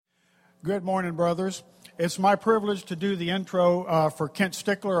Good morning, brothers. It's my privilege to do the intro for Kent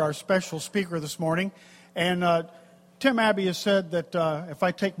Stickler, our special speaker this morning. And Tim Abbey has said that if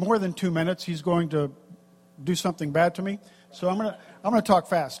I take more than 2 minutes, he's going to do something bad to me. So I'm going to talk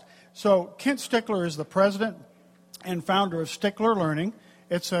fast. So Kent Stickler is the president and founder of Stickler Learning.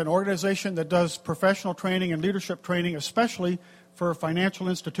 It's an organization that does professional training and leadership training, especially for financial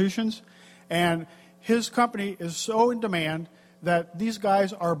institutions. And his company is so in demand that these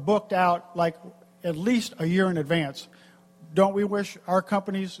guys are booked out like at least a year in advance. Don't we wish our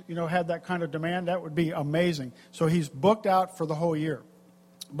companies, had that kind of demand? That would be amazing. So he's booked out for the whole year.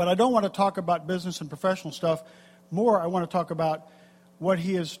 But I don't want to talk about business and professional stuff. More, I want to talk about what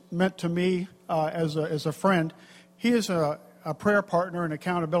he has meant to me as a friend. He is a prayer partner and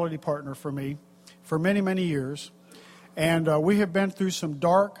accountability partner for me for many, many years. And we have been through some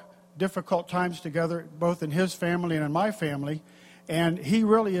dark, difficult times together, both in his family and in my family. And he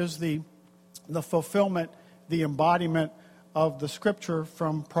really is the fulfillment, the embodiment of the scripture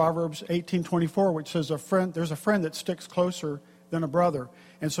from Proverbs 18:24, which says, there's a friend that sticks closer than a brother.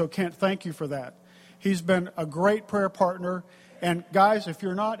 And so, Kent, thank you for that. He's been a great prayer partner. And guys, if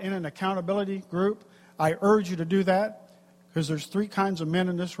you're not in an accountability group, I urge you to do that, because there's 3 kinds of men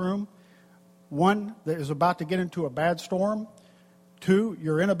in this room. One that is about to get into a bad storm. 2,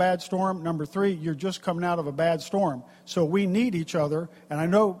 you're in a bad storm. Number 3, you're just coming out of a bad storm. So we need each other. And I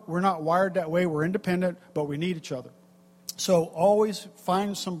know we're not wired that way. We're independent, but we need each other. So always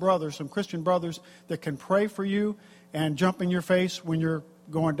find some brothers, some Christian brothers that can pray for you and jump in your face when you're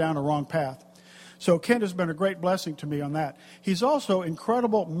going down a wrong path. So Kent has been a great blessing to me on that. He's also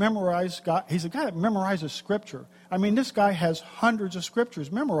incredible memorized guy. He's a guy that memorizes scripture. I mean, this guy has hundreds of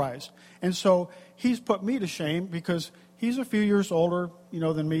scriptures memorized. And so he's put me to shame because he's a few years older,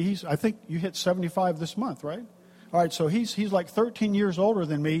 than me. I think you hit 75 this month, right? All right, so he's like 13 years older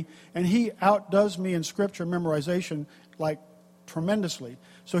than me, and he outdoes me in scripture memorization like tremendously.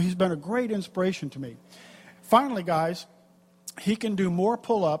 So he's been a great inspiration to me. Finally, guys, he can do more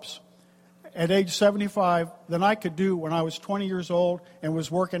pull-ups at age 75 than I could do when I was 20 years old and was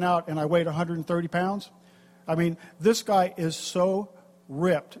working out and I weighed 130 pounds. I mean, this guy is so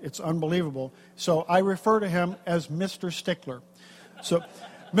ripped. It's unbelievable. So I refer to him as Mr. Stickler. So,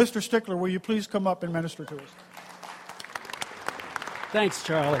 Mr. Stickler, will you please come up and minister to us? Thanks,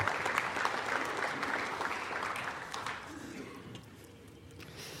 Charlie.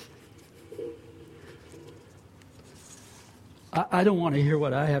 I don't want to hear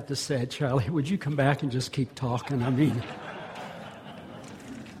what I have to say, Charlie. Would you come back and just keep talking? I mean,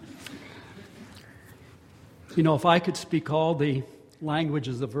 if I could speak all the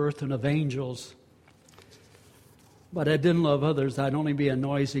languages of earth and of angels, but I didn't love others, I'd only be a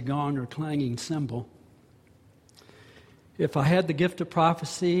noisy gong or clanging cymbal. If I had the gift of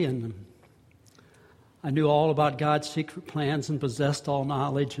prophecy and I knew all about God's secret plans and possessed all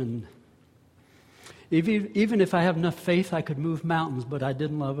knowledge, and even if I have enough faith I could move mountains, but I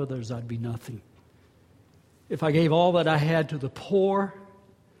didn't love others, I'd be nothing. If I gave all that I had to the poor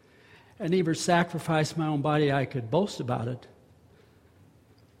and even sacrificed my own body, I could boast about it.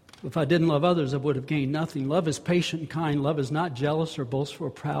 If I didn't love others, I would have gained nothing. Love is patient and kind. Love is not jealous or boastful or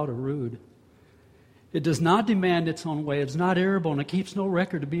proud or rude. It does not demand its own way. It's not irritable, and it keeps no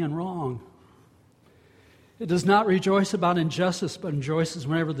record of being wrong. It does not rejoice about injustice, but rejoices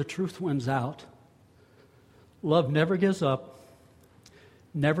whenever the truth wins out. Love never gives up,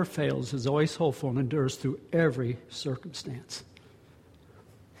 never fails, is always hopeful, and endures through every circumstance.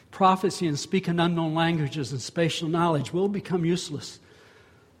 Prophecy and speaking unknown languages and spatial knowledge will become useless,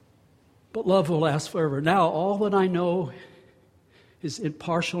 but love will last forever. Now, all that I know is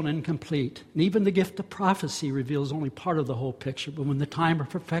impartial and incomplete. And even the gift of prophecy reveals only part of the whole picture. But when the time of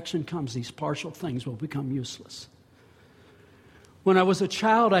perfection comes, these partial things will become useless. When I was a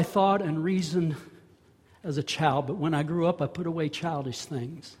child, I thought and reasoned as a child. But when I grew up, I put away childish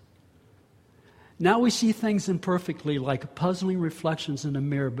things. Now we see things imperfectly, like puzzling reflections in a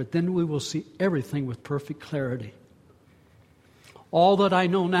mirror. But then we will see everything with perfect clarity. All that I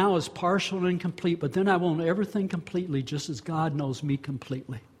know now is partial and incomplete, but then I will know everything completely, just as God knows me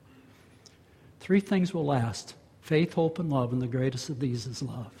completely. 3 things will last: faith, hope, and love, and the greatest of these is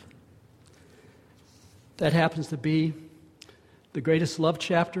love. That happens to be the greatest love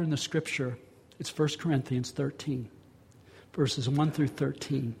chapter in the Scripture. It's 1 Corinthians 13, verses 1 through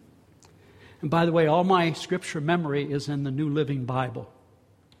 13. And by the way, all my Scripture memory is in the New Living Bible.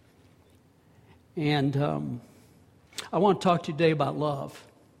 And I want to talk to you today about love.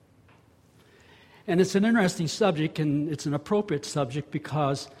 And it's an interesting subject, and it's an appropriate subject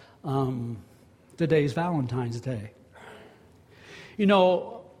because today is Valentine's Day.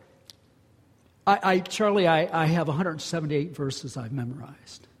 Charlie, I have 178 verses I've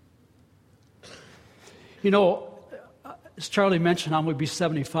memorized. You know, as Charlie mentioned, I'm going to be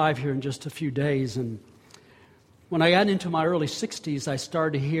 75 here in just a few days. And when I got into my early 60s, I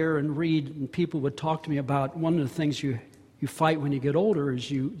started to hear and read, and people would talk to me about one of the things you fight when you get older is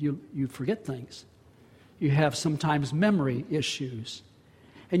you forget things. You have sometimes memory issues.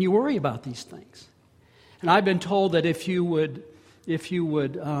 And you worry about these things. And I've been told that if you would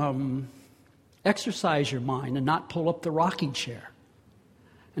exercise your mind and not pull up the rocking chair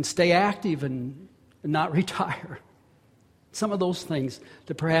and stay active and not retire, some of those things,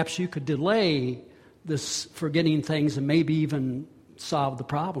 that perhaps you could delay this forgetting things and maybe even solve the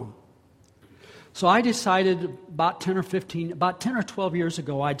problem. So I decided about 10 or 12 years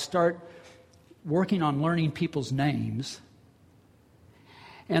ago, I'd start working on learning people's names,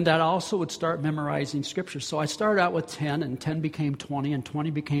 and that I also would start memorizing Scripture. So I started out with 10, and 10 became 20, and 20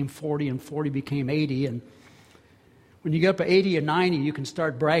 became 40, and 40 became 80. And when you get up to 80 and 90, you can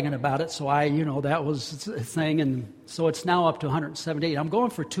start bragging about it. So that was a thing, and so it's now up to 178. I'm going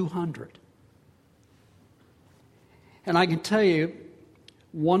for 200. And I can tell you,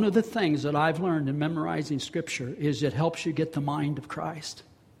 one of the things that I've learned in memorizing Scripture is it helps you get the mind of Christ.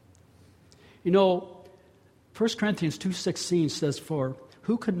 You know, 1 Corinthians 2:16 says, "For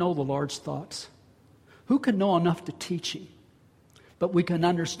who can know the Lord's thoughts? Who can know enough to teach him? But we can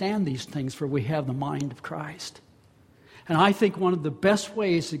understand these things, for we have the mind of Christ." And I think one of the best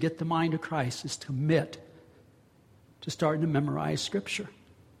ways to get the mind of Christ is to commit to starting to memorize Scripture.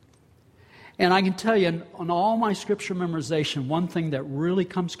 And I can tell you, on all my Scripture memorization, one thing that really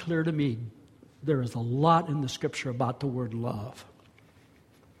comes clear to me, there is a lot in the Scripture about the word love.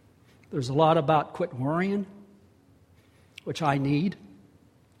 There's a lot about quit worrying, which I need.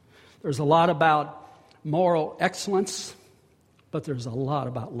 There's a lot about moral excellence, but there's a lot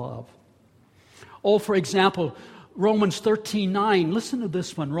about love. Oh, for example, Romans 13:9. Listen to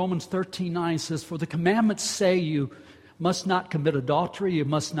this one. Romans 13:9 says, "For the commandments say you must not commit adultery, you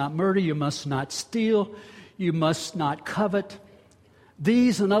must not murder, you must not steal, you must not covet.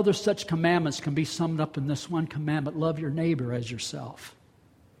 These and other such commandments can be summed up in this one commandment: love your neighbor as yourself."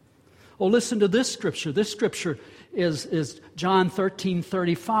 Oh, listen to this scripture. This scripture is John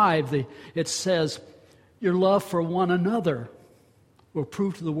 13:35. It says, "Your love for one another will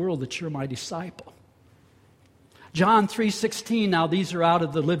prove to the world that you're my disciple." John 3:16, now these are out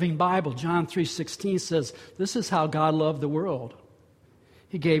of the Living Bible. John 3:16 says, "This is how God loved the world.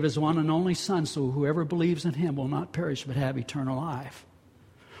 He gave His one and only Son, so whoever believes in Him will not perish but have eternal life."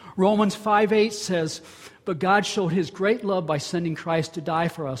 Romans 5:8 says, "But God showed His great love by sending Christ to die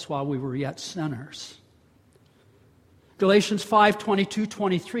for us while we were yet sinners." Galatians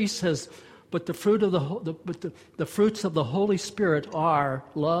 5:22-23 says, "But the fruits of the Holy Spirit are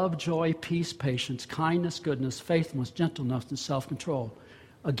love, joy, peace, patience, kindness, goodness, faithfulness, gentleness, and self-control.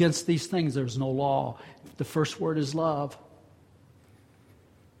 Against these things there's no law." The first word is love.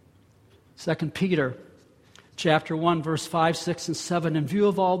 2 Peter chapter 1, verse 5, 6, and 7. "In view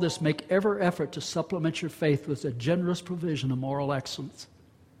of all this, make every effort to supplement your faith with a generous provision of moral excellence.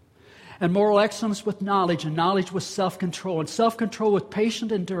 And moral excellence with knowledge, and knowledge with self-control, and self-control with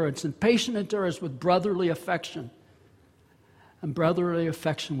patient endurance, and patient endurance with brotherly affection, and brotherly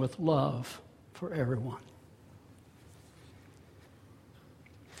affection with love for everyone."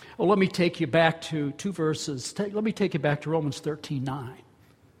 Well, let me take you back to two verses. Let me take you back to Romans 13:9.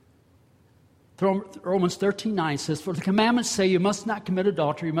 Romans 13:9 says, "For the commandments say you must not commit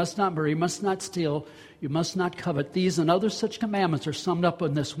adultery, you must not murder, you must not steal, you must not covet. These and other such commandments are summed up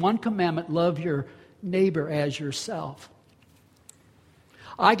in this one commandment: love your neighbor as yourself."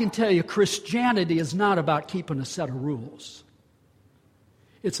 I can tell you, Christianity is not about keeping a set of rules.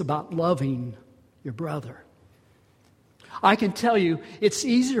 It's about loving your brother. I can tell you, it's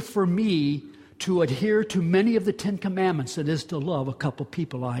easier for me to adhere to many of the 10 Commandments than it is to love a couple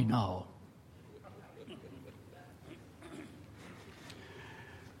people I know.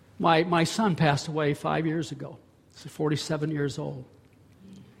 My son passed away 5 years ago. He's 47 years old.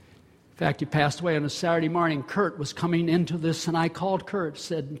 In fact, he passed away on a Saturday morning. Kurt was coming into this, and I called Kurt,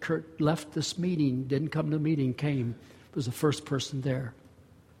 said Kurt left this meeting, didn't come to the meeting, came. Was the first person there.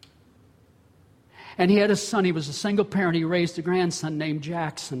 And he had a son. He was a single parent. He raised a grandson named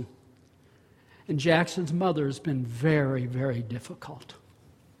Jackson. And Jackson's mother has been very, very difficult.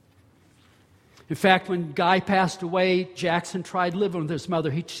 In fact, when Guy passed away, Jackson tried living with his mother.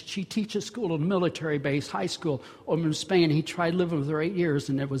 She teaches school on a military base, high school, over in Spain. He tried living with her 8 years,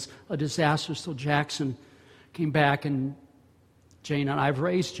 and it was a disaster. So Jackson came back, and Jane and I have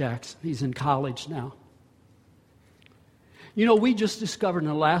raised Jackson. He's in college now. You know, we just discovered in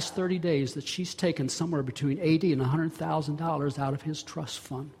the last 30 days that she's taken somewhere between $80,000 and $100,000 out of his trust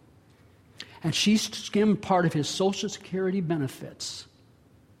fund. And she's skimmed part of his Social Security benefits,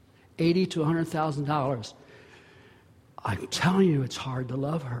 $80,000 to $100,000. I'm telling you, it's hard to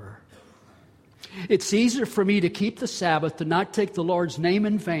love her. It's easier for me to keep the Sabbath, to not take the Lord's name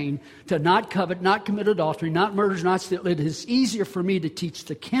in vain, to not covet, not commit adultery, not murder, not steal. It is easier for me to keep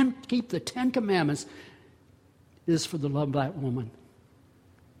the 10 Commandments is for the love of that woman.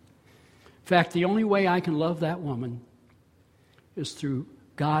 In fact, the only way I can love that woman is through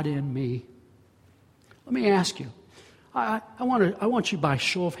God in me. Let me ask you, I want you by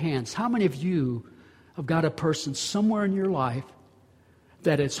show of hands, how many of you have got a person somewhere in your life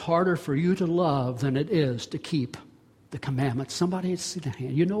that it's harder for you to love than it is to keep the commandments? Somebody see the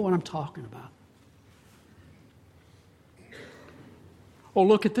hand. You know what I'm talking about. Oh,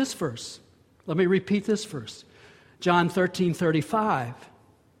 look at this verse. Let me repeat this verse. John 13:35.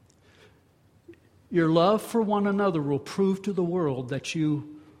 Your love for one another will prove to the world that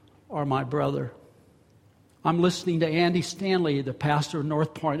you are my brother. I'm listening to Andy Stanley, the pastor of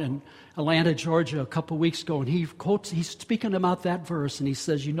North Point in Atlanta, Georgia, a couple weeks ago, and he's speaking about that verse, and he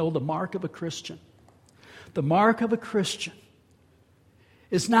says, you know, the mark of a Christian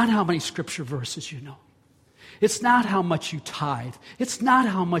is not how many scripture verses you know. It's not how much you tithe. It's not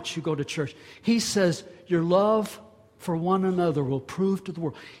how much you go to church. He says, your love for one another will prove to the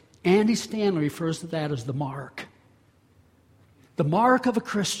world. Andy Stanley refers to that as the mark. The mark of a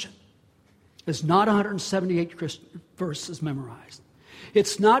Christian is not 178 verses memorized.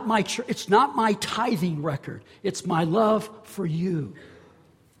 It's not my tithing record. It's my love for you.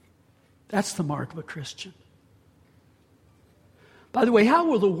 That's the mark of a Christian. By the way, how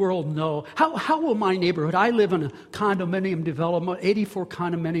will the world know? How will my neighborhood? I live in a condominium development, 84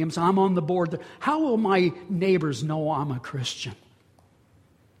 condominiums. I'm on the board. How will my neighbors know I'm a Christian?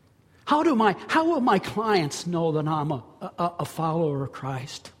 How will my clients know that I'm a follower of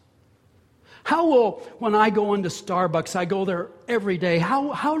Christ? How will, when I go into Starbucks, I go there every day,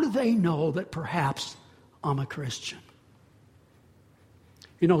 how do they know that perhaps I'm a Christian?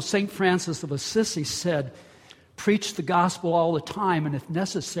 You know, St. Francis of Assisi said, preach the gospel all the time, and if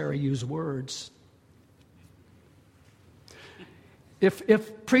necessary, use words.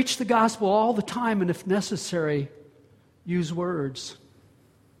 If preach the gospel all the time, and if necessary, use words.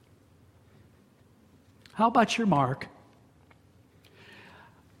 How about your mark?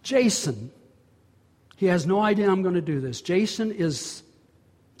 Jason. He has no idea I'm going to do this. Jason,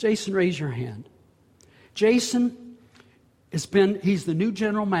 raise your hand. Jason he's the new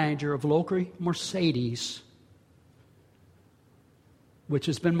general manager of local Mercedes, which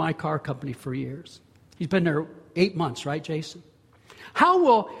has been my car company for years. He's been there 8 months, right, Jason? How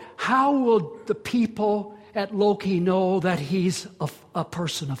will the people at Loki know that he's a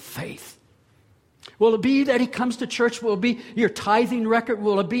person of faith? Will it be that he comes to church? Will it be your tithing record?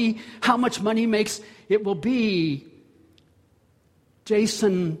 Will it be how much money he makes? It will be,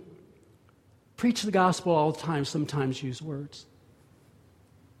 Jason, preach the gospel all the time, sometimes use words.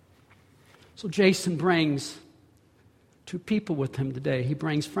 So Jason brings 2 people with him today. He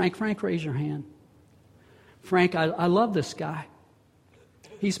brings Frank. Frank, raise your hand. Frank, I love this guy.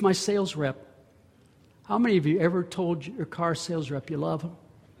 He's my sales rep. How many of you ever told your car sales rep you love him?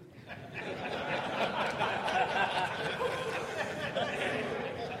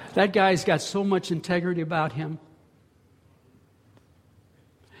 That guy's got so much integrity about him.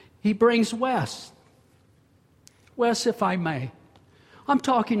 He brings Wes. Wes, if I may. I'm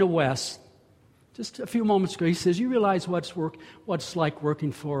talking to Wes. Just a few moments ago, he says, you realize what's like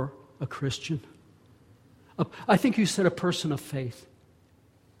working for a Christian? I think you said a person of faith.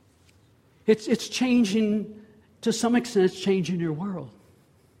 It's changing, to some extent, it's changing your world.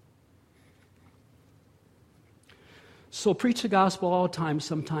 So preach the gospel all the time,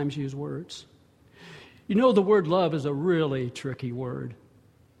 sometimes use words. You know, the word love is a really tricky word.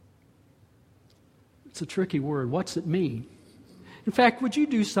 It's a tricky word. What's it mean? In fact, would you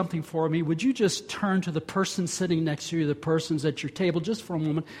do something for me? Would you just turn to the person sitting next to you, the persons at your table, just for a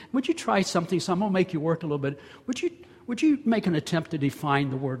moment? Would you try something? So I'm going to make you work a little bit. Would you make an attempt to define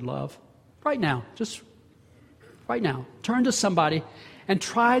the word love? Right now, just right now. Turn to somebody and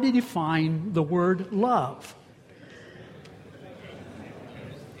try to define the word love.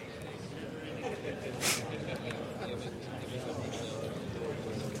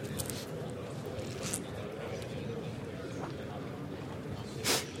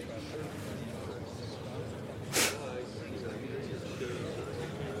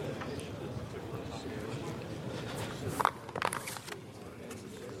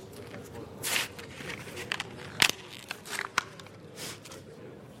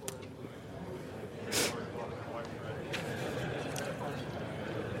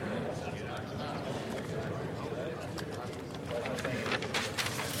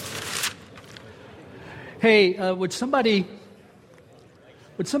 Hey, does somebody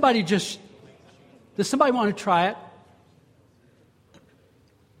want to try it?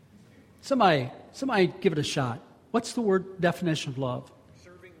 Somebody give it a shot. What's the definition of love?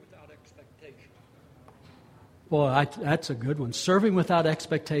 Serving without expectation. Boy, that's a good one. Serving without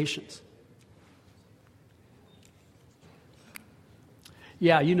expectations.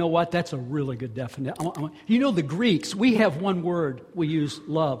 Yeah, you know what? That's a really good definition. You know, the Greeks, we have one word we use,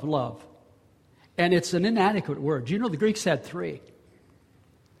 love. And it's an inadequate word. You know, the Greeks had three.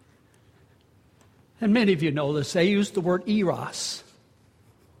 And many of you know this. They used the word eros.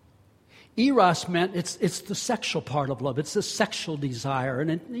 Eros meant it's the sexual part of love. It's the sexual desire.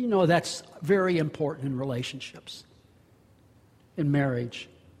 And, that's very important in relationships, in marriage.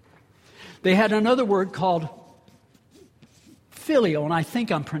 They had another word called phileo, and I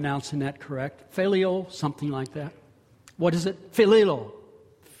think I'm pronouncing that correct. Phileo, something like that. What is it? Phileo.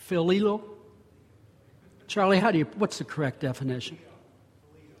 Charlie, what's the correct definition?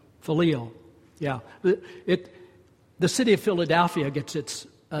 Phileo. Yeah. The city of Philadelphia gets its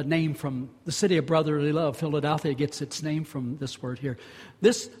name from the city of brotherly love. Philadelphia gets its name from this word here.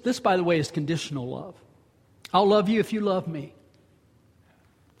 This, by the way, is conditional love. I'll love you if you love me.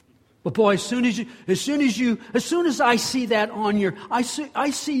 But boy, as soon as I see that on I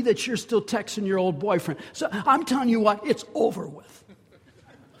see that you're still texting your old boyfriend. So I'm telling you what, it's over with.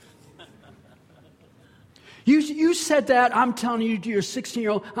 You said that, I'm telling you to your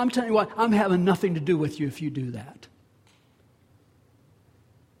 16-year-old, I'm telling you what, I'm having nothing to do with you if you do that.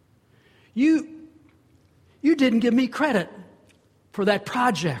 You didn't give me credit for that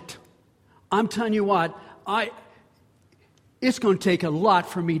project. I'm telling you what, it's going to take a lot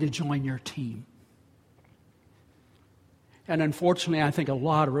for me to join your team. And unfortunately, I think a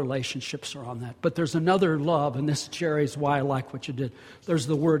lot of relationships are on that. But there's another love, and this, Jerry, is why I like what you did. There's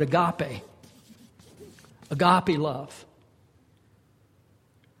the word agape. Agape love.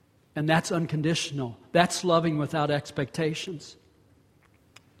 And that's unconditional. That's loving without expectations.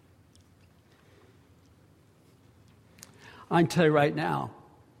 I can tell you right now,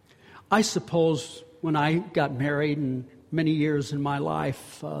 I suppose when I got married and many years in my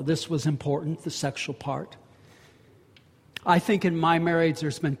life, this was important, the sexual part. I think in my marriage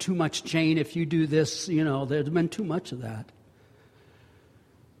there's been too much, Jane, if you do this, there's been too much of that.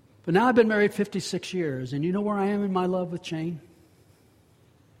 But now I've been married 56 years, and you know where I am in my love with Jane?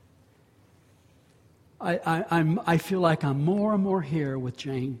 I feel like I'm more and more here with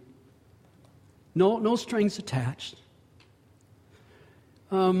Jane. No strings attached.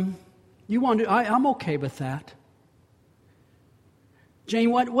 I'm okay with that.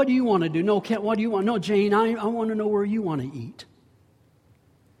 Jane, what do you want to do? No, Kent, what do you want? No, Jane, I want to know where you want to eat.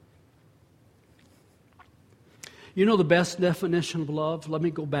 You know the best definition of love? Let me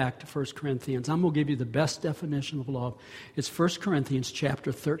go back to 1 Corinthians. I'm going to give you the best definition of love. It's 1 Corinthians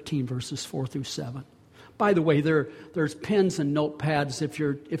chapter 13, verses 4 through 7. By the way, there's pens and notepads if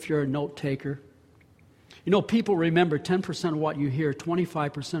you're a note taker. People remember 10% of what you hear,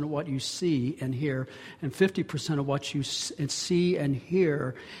 25% of what you see and hear, and 50% of what you see and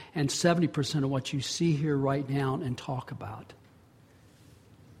hear, and 70% of what you see, hear, write down, and talk about.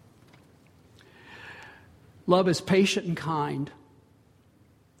 Love is patient and kind.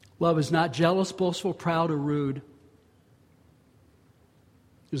 Love is not jealous, boastful, proud, or rude. It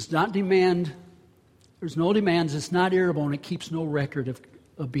does not demand. There's no demands. It's not irritable, and it keeps no record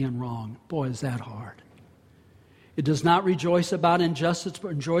of being wrong. Boy, is that hard. It does not rejoice about injustice, but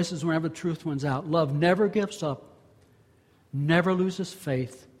rejoices whenever the truth wins out. Love never gives up, never loses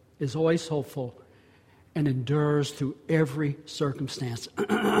faith, is always hopeful, and endures through every circumstance.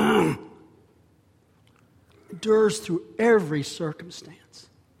 Endures through every circumstance.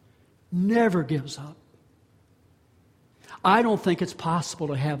 Never gives up. I don't think it's possible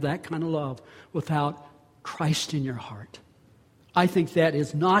to have that kind of love without Christ in your heart. I think that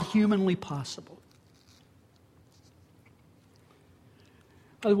is not humanly possible.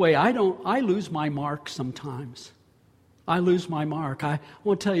 By the way, I lose my mark sometimes. I lose my mark. I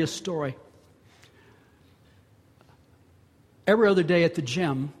want to tell you a story. Every other day at the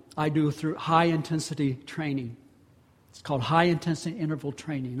gym, I do through high-intensity training. It's called high-intensity interval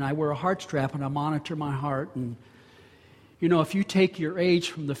training. And I wear a heart strap and I monitor my heart. And, if you take your age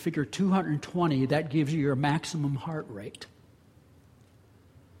from the figure 220, that gives you your maximum heart rate.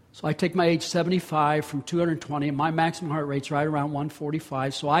 So I take my age 75 from 220, and my maximum heart rate's right around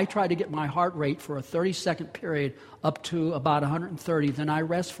 145. So I try to get my heart rate for a 30-second period up to about 130. Then I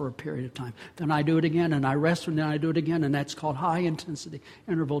rest for a period of time. Then I do it again, and I rest, and then I do it again, and that's called high-intensity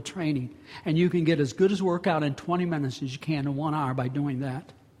interval training. And you can get as good as workout in 20 minutes as you can in 1 hour by doing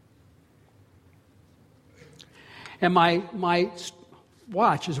that. And my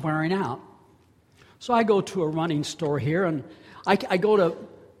watch is wearing out. So I go to a running store here, and I go to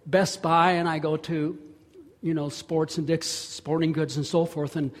Best Buy, and I go to, Sports and Dick's Sporting Goods and so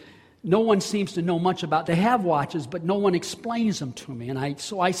forth, and no one seems to know much about. They have watches, but no one explains them to me. And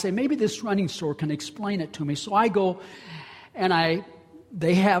so I say, maybe this running store can explain it to me. So I go, and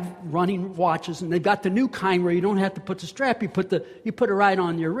they have running watches, and they've got the new kind where you don't have to put the strap. You put it right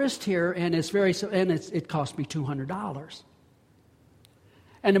on your wrist here, and it cost me $200.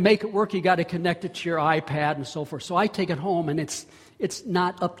 And to make it work, you got to connect it to your iPad and so forth. So I take it home, and it's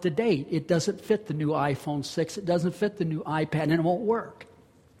not up to date. It doesn't fit the new iPhone 6. It doesn't fit the new iPad, and it won't work.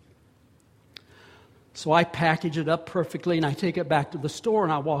 So I package it up perfectly, and I take it back to the store,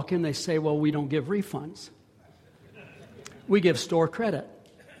 and I walk in. They say, well, we don't give refunds. We give store credit.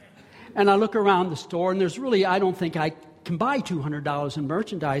 And I look around the store, and I don't think I can buy $200 in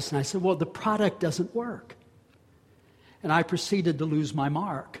merchandise. And I said, well, the product doesn't work. And I proceeded to lose my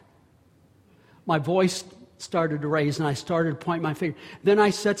mark. My voice started to raise, and I started to point my finger. Then I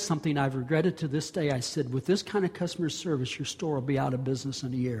said something I've regretted to this day. I said, with this kind of customer service, your store will be out of business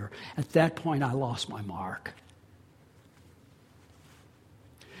in a year. At that point, I lost my mark.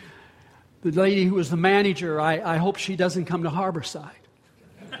 The lady who was the manager, I hope she doesn't come to Harborside.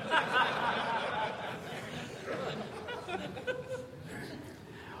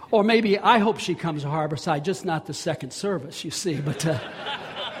 Or maybe I hope she comes to Harborside, just not the second service, you see. But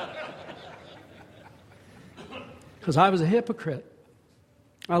because I was a hypocrite.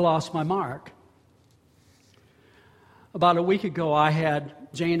 I lost my mark. About a week ago,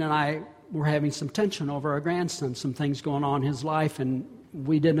 Jane and I were having some tension over our grandson, some things going on in his life, and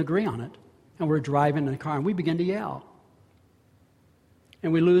we didn't agree on it. And we're driving in the car, and we begin to yell.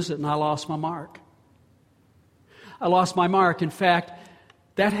 And we lose it, and I lost my mark. I lost my mark. In fact,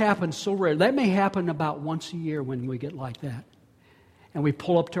 that happens so rare. That may happen about once a year when we get like that. And we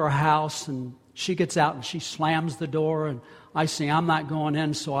pull up to our house, and she gets out, and she slams the door, and I say, I'm not going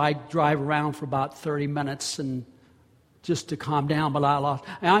in, so I drive around for about 30 minutes and just to calm down, but I lost.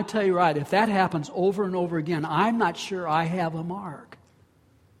 And I tell you right, if that happens over and over again, I'm not sure I have a mark.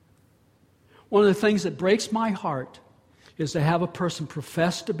 One of the things that breaks my heart is to have a person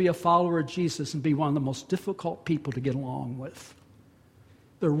profess to be a follower of Jesus and be one of the most difficult people to get along with.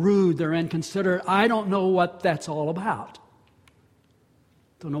 They're rude, they're inconsiderate. I don't know what that's all about.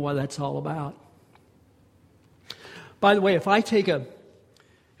 Don't know what that's all about. By the way, if I take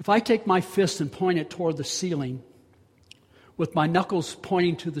my fist and point it toward the ceiling, with my knuckles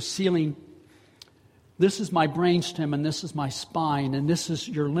pointing to the ceiling, this is my brainstem, and this is my spine, and this is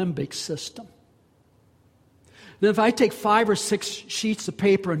your limbic system. Then if I take 5 or 6 sheets of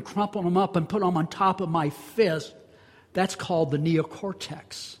paper and crumple them up and put them on top of my fist, that's called the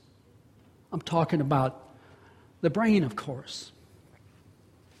neocortex. I'm talking about the brain, of course.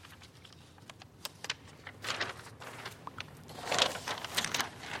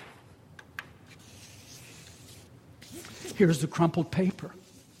 Here's the crumpled paper.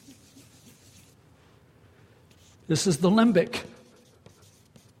 This is the limbic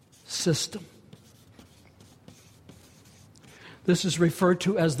system. This is referred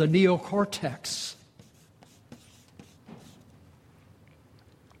to as the neocortex.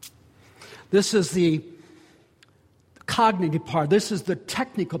 This is the cognitive part. This is the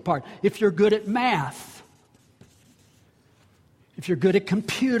technical part. If you're good at math, if you're good at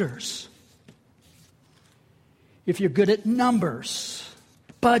computers, if you're good at numbers,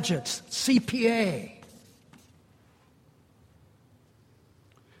 budgets, CPA,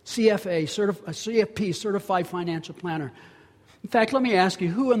 CFP, Certified Financial Planner. In fact, let me ask you,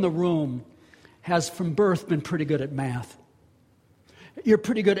 who in the room has from birth been pretty good at math? You're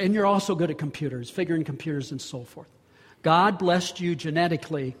pretty good, and you're also good at computers, figuring computers and so forth. God blessed you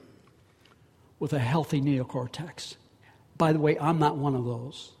genetically with a healthy neocortex. By the way, I'm not one of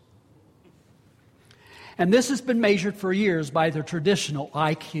those. And this has been measured for years by the traditional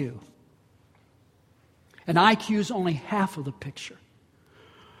IQ. And IQ is only half of the picture.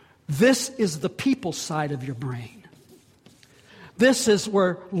 This is the people side of your brain. This is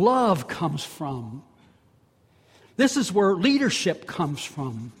where love comes from. This is where leadership comes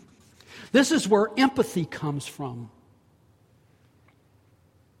from. This is where empathy comes from.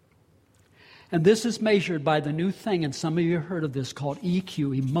 And this is measured by the new thing, and some of you have heard of this, called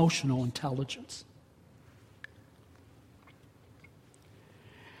EQ, emotional intelligence.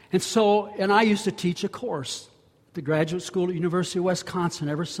 And I used to teach a course at the graduate school at University of Wisconsin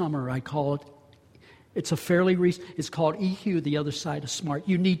every summer. I call it, it's called EQ, the other side of smart.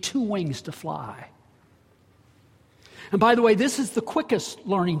 You need 2 wings to fly. And by the way, this is the quickest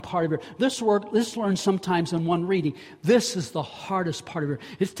learning part of it. This learns sometimes in one reading. This is the hardest part of it.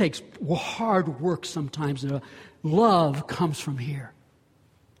 It takes hard work sometimes. Love comes from here.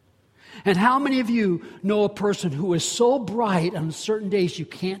 And how many of you know a person who is so bright on certain days you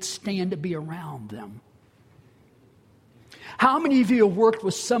can't stand to be around them? How many of you have worked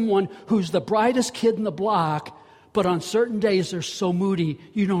with someone who's the brightest kid in the block, but on certain days they're so moody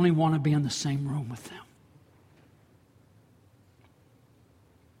you don't even want to be in the same room with them?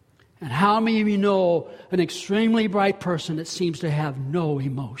 And how many of you know an extremely bright person that seems to have no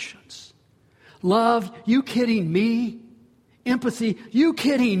emotions? Love, you kidding me? Empathy, you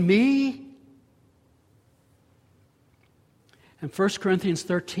kidding me? And 1 Corinthians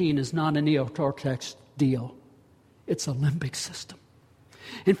 13 is not a neocortex deal. It's a limbic system.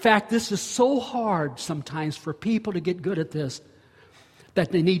 In fact, this is so hard sometimes for people to get good at this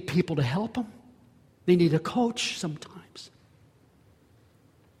that they need people to help them. They need a coach sometimes.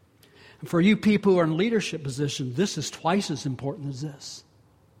 And for you people who are in leadership positions, this is twice as important as this.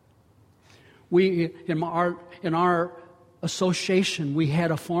 We, in our association, we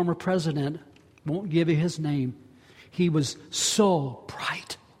had a former president, won't give you his name. He was so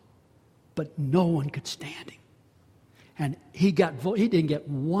bright, but no one could stand him. And he didn't get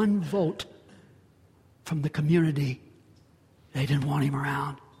one vote from the community. They didn't want him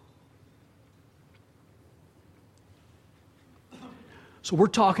around. So we're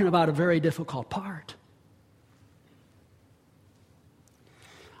talking about a very difficult part.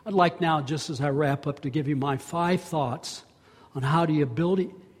 I'd like now, just as I wrap up, to give you my 5 thoughts on how do you build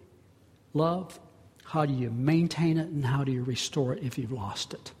love, how do you maintain it, and how do you restore it if you've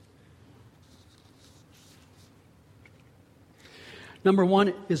lost it. Number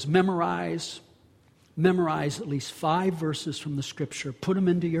 1 is memorize. Memorize at least 5 verses from the Scripture. Put them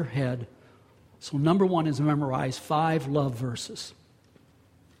into your head. So number 1 is memorize 5 love verses.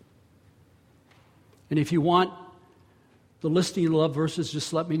 And if you want the listing of love verses,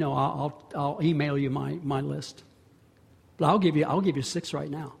 just let me know. I'll email you my list. But I'll give you 6 right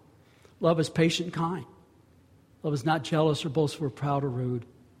now. Love is patient and kind. Love is not jealous or boastful or proud or rude.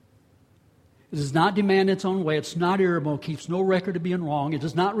 It does not demand its own way. It's not irritable. It keeps no record of being wrong. It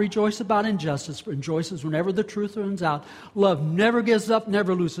does not rejoice about injustice, but rejoices whenever the truth runs out. Love never gives up,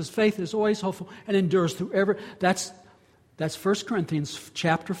 never loses faith, is always hopeful, and endures through every... That's 1 Corinthians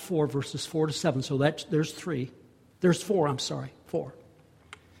chapter 4, verses 4 to 7. So there's 3. There's 4, 4.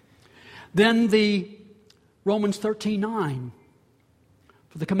 Then the Romans 13:9.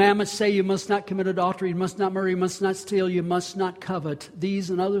 For the commandments say you must not commit adultery, you must not murder, you must not steal, you must not covet.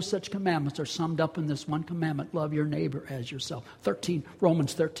 These and other such commandments are summed up in this one commandment: love your neighbor as yourself.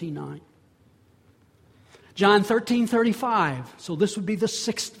 Romans 13:9. John 13:35. So this would be the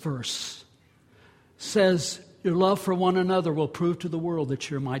 6th verse. Says, your love for one another will prove to the world that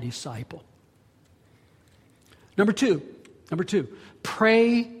you're my disciple. Number two,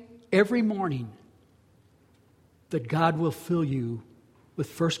 pray every morning that God will fill you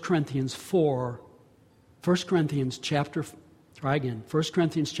with 1 Corinthians chapter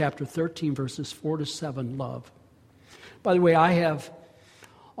 13, verses 4 to 7, love. By the way, I have,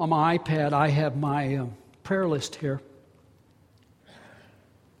 on my iPad, I have my prayer list here.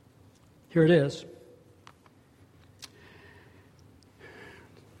 Here it is.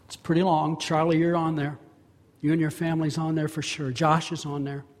 It's pretty long. Charlie, you're on there. You and your family's on there for sure. Josh is on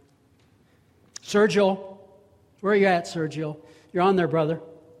there. Sergio, where are you at, Sergio? You're on there, brother.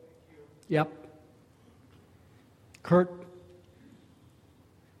 Yep. Kurt.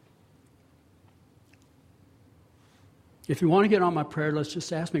 If you want to get on my prayer list,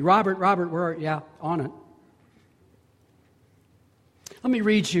 just ask me. Robert, where are you? Yeah, on it. Let me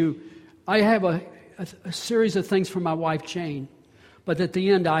read you. I have a series of things for my wife, Jane. But at the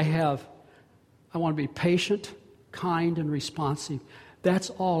end, I want to be patient, kind, and responsive.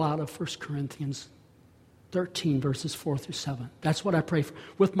 That's all out of 1 Corinthians 13, verses 4 through 7. That's what I pray for.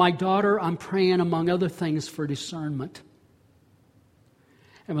 With my daughter, I'm praying, among other things, for discernment.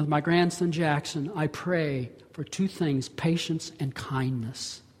 And with my grandson, Jackson, I pray for 2 things: patience and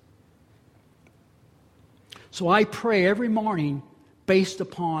kindness. So I pray every morning based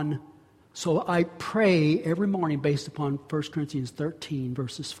upon 1 Corinthians 13,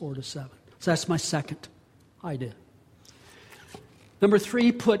 verses 4 to 7. So that's my second idea. Number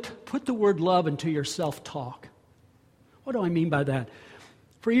 3, put the word love into your self-talk. What do I mean by that?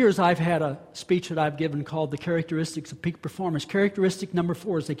 For years, I've had a speech that I've given called The Characteristics of Peak Performers. Characteristic number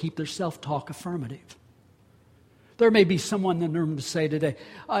 4 is they keep their self-talk affirmative. There may be someone in the room to say today,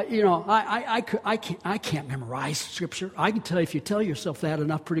 I can't memorize Scripture. I can tell you, if you tell yourself that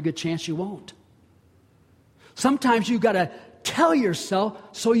enough, pretty good chance you won't. Sometimes you've got to tell yourself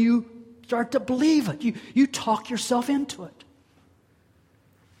so you start to believe it. You talk yourself into it.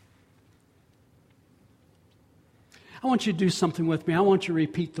 I want you to do something with me. I want you to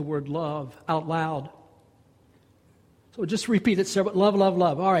repeat the word love out loud. So just repeat it several. Love, love,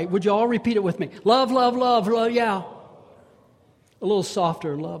 love. All right, would you all repeat it with me? Love, love, love, love, yeah. A little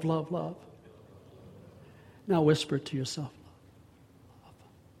softer. Love, love, love. Now whisper it to yourself. Love.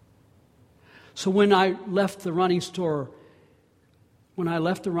 So when I left the running store,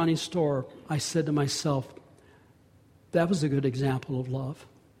 I said to myself, that was a good example of love.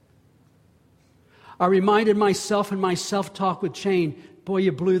 I reminded myself in my self-talk with Jane, boy,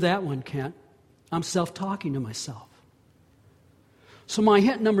 you blew that one, Kent. I'm self-talking to myself. So my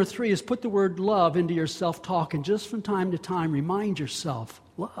hint number 3 is put the word love into your self-talk, and just from time to time, remind yourself,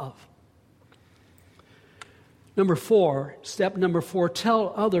 love. Step number 4,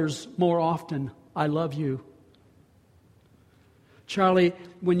 tell others more often, I love you. Charlie,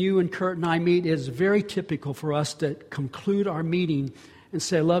 when you and Kurt and I meet, it's very typical for us to conclude our meeting and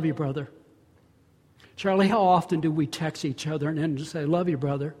say, I love you, brother. Charlie, how often do we text each other and then just say, love you,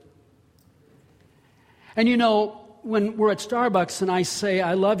 brother? And you know, when we're at Starbucks and I say,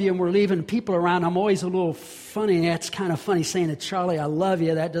 I love you, and we're leaving people around, I'm always a little funny. That's kind of funny saying to Charlie, I love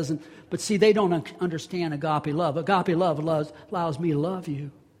you. That doesn't, but see, they don't understand agape love. Agape love allows me to love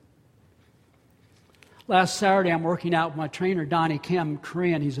you. Last Saturday, I'm working out with my trainer, Donnie Kim,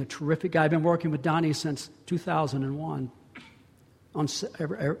 Korean. He's a terrific guy. I've been working with Donnie since 2001,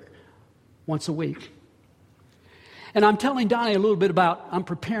 once a week. And I'm telling Donnie a little bit about, I'm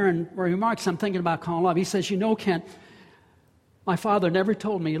preparing remarks, I'm thinking about calling love. He says, you know, Kent, my father never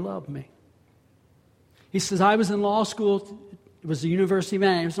told me he loved me. He says, I was in law school, it was the University of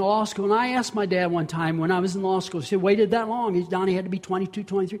Indiana, I was in law school, and I asked my dad one time when I was in law school, he said, waited that long? Donnie had to be 22,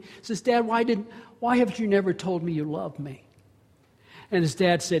 23. He says, Dad, why haven't you never told me you loved me? And his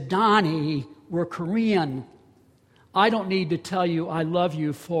dad said, Donnie, we're Korean. I don't need to tell you I love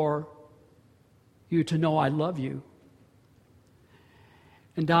you for you to know I love you.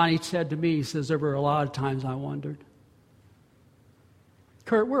 And Donnie said to me, he says, there were a lot of times I wondered,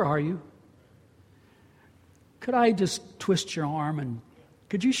 Kurt, where are you? Could I just twist your arm and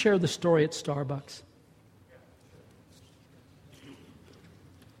could you share the story at Starbucks?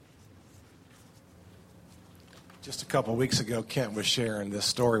 Just a couple of weeks ago, Kent was sharing this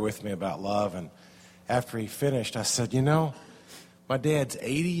story with me about love, and after he finished, I said, you know, my dad's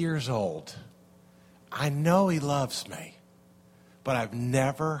 80 years old. I know he loves me, but I've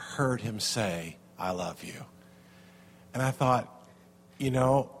never heard him say, I love you. And I thought, you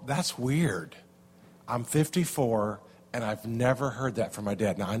know, that's weird. I'm 54, and I've never heard that from my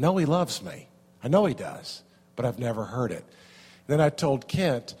dad. Now, I know he loves me. I know he does, but I've never heard it. Then I told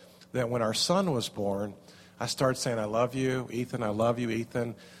Kent that when our son was born, I started saying, I love you, Ethan, I love you,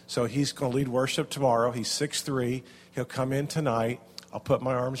 Ethan. So he's going to lead worship tomorrow. He's 6'3". He'll come in tonight. I'll put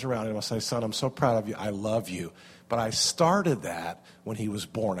my arms around him. I'll say, son, I'm so proud of you. I love you. But I started that when he was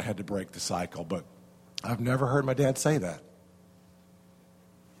born. I had to break the cycle. But I've never heard my dad say that.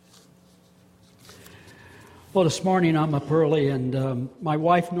 Well, this morning I'm up early, and my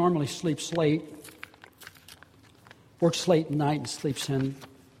wife normally sleeps late, works late at night and sleeps in.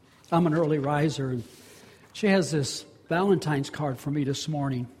 I'm an early riser, and she has this Valentine's card for me this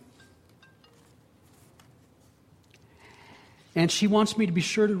morning. And she wants me to be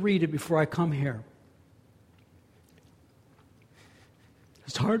sure to read it before I come here.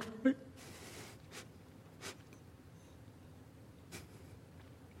 It's hard for me.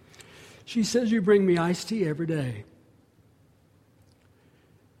 She says, you bring me iced tea every day.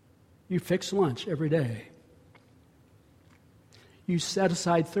 You fix lunch every day. You set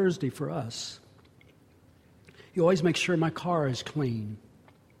aside Thursday for us. You always make sure my car is clean.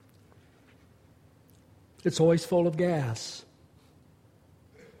 It's always full of gas.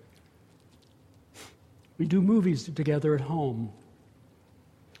 We do movies together at home.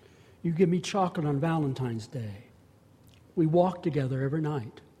 You give me chocolate on Valentine's Day. We walk together every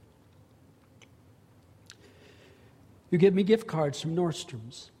night. You give me gift cards from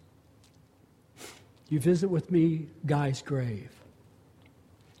Nordstrom's. You visit with me Guy's grave.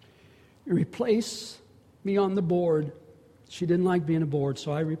 You replace me on the board. She didn't like being a board,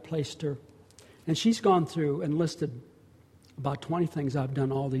 so I replaced her. And she's gone through and listed about 20 things I've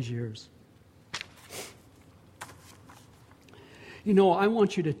done all these years. You know, I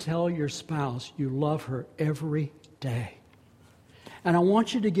want you to tell your spouse you love her every day. And I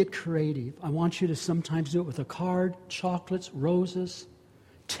want you to get creative. I want you to sometimes do it with a card, chocolates, roses,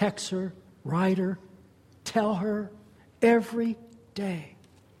 text her, write her, tell her every day.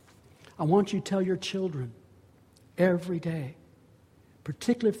 I want you to tell your children Every day.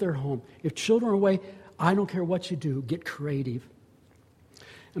 Particularly if they're home. If children are away, I don't care what you do, get creative.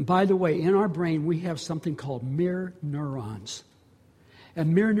 And by the way, in our brain, we have something called mirror neurons.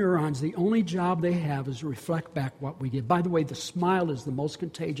 And mirror neurons, the only job they have is to reflect back what we did. By the way, the smile is the most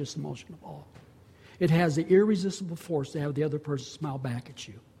contagious emotion of all. It has the irresistible force to have the other person smile back at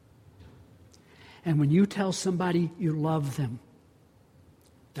you. And when you tell somebody you love them,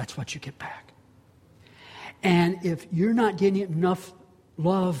 that's what you get back. And if you're not getting enough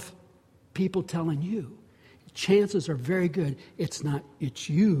love, people telling you, chances are very good it's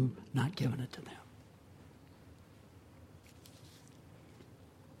you not giving it to them.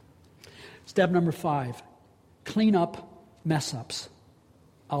 Step number 5, clean up mess-ups.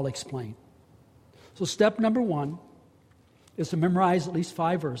 I'll explain. So step number 1 is to memorize at least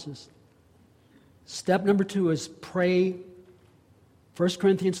 5 verses. Step number 2 is pray 1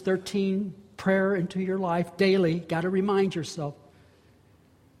 Corinthians 13, prayer into your life daily. Got to remind yourself.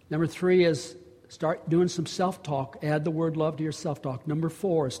 Number 3 is start doing some self-talk. Add the word love to your self-talk. Number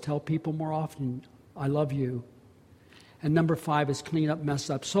 4 is tell people more often, I love you. And number 5 is clean up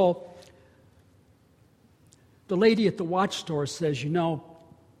mess-ups. So the lady at the watch store says,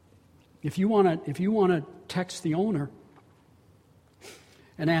 if you want to text the owner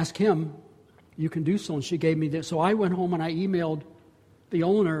and ask him, you can do so. And she gave me this. So I went home and I emailed the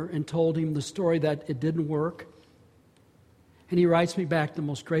owner and told him the story that it didn't work. And he writes me back the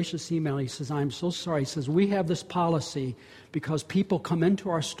most gracious email. He says, I'm so sorry. He says, we have this policy because people come into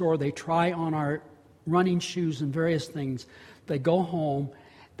our store, they try on our running shoes and various things. They go home,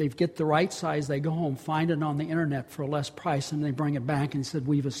 they get the right size, they go home, find it on the internet for a less price, and they bring it back. And he said,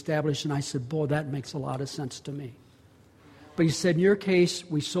 we've established. And I said, boy, that makes a lot of sense to me. But he said, in your case,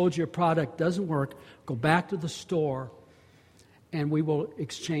 we sold you a product, doesn't work. Go back to the store, and we will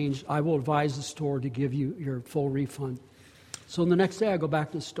exchange. I will advise the store to give you your full refund. So the next day I go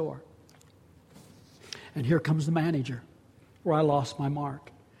back to the store. And here comes the manager, where I lost my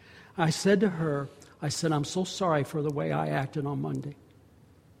mark. I said to her, I'm so sorry for the way I acted on Monday.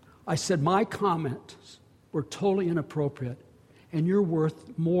 I said, my comments were totally inappropriate, and you're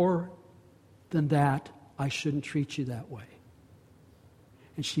worth more than that. I shouldn't treat you that way.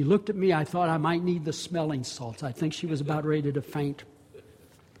 And she looked at me. I thought I might need the smelling salts. I think she was about ready to faint.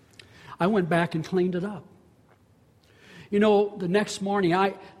 I went back and cleaned it up. The next morning,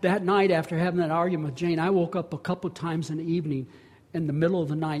 that night after having that argument with Jane, I woke up a couple of times in the evening in the middle of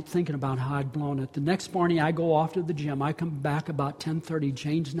the night thinking about how I'd blown it. The next morning, I go off to the gym. I come back about 10:30.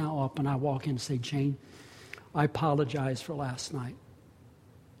 Jane's now up, and I walk in and say, Jane, I apologize for last night.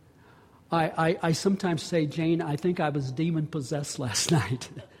 I sometimes say, Jane, I think I was demon-possessed last night.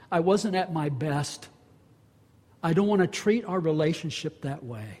 I wasn't at my best. I don't want to treat our relationship that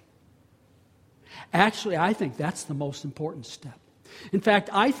way. Actually, I think that's the most important step. In fact,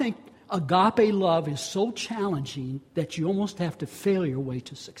 I think agape love is so challenging that you almost have to fail your way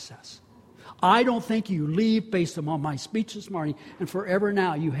to success. I don't think you leave based on my speech this morning and forever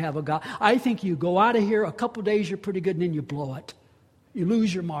now you have agape. I think you go out of here, a couple of days you're pretty good, and then you blow it. You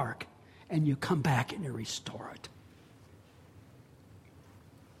lose your mark, and you come back and you restore it.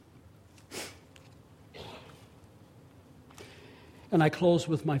 And I close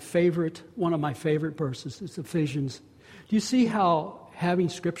with one of my favorite verses. It's Ephesians. Do you see how having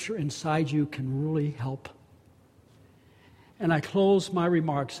Scripture inside you can really help? And I close my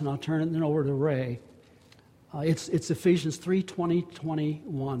remarks, and I'll turn it then over to Ray. It's Ephesians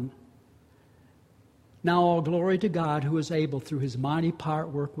 3:20-21. Now all glory to God who is able through His mighty power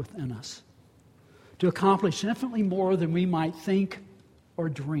at work within us to accomplish infinitely more than we might think or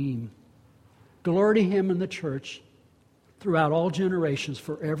dream. Glory to Him in the church throughout all generations,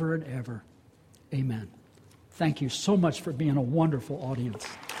 forever and ever. Amen. Thank you so much for being a wonderful audience.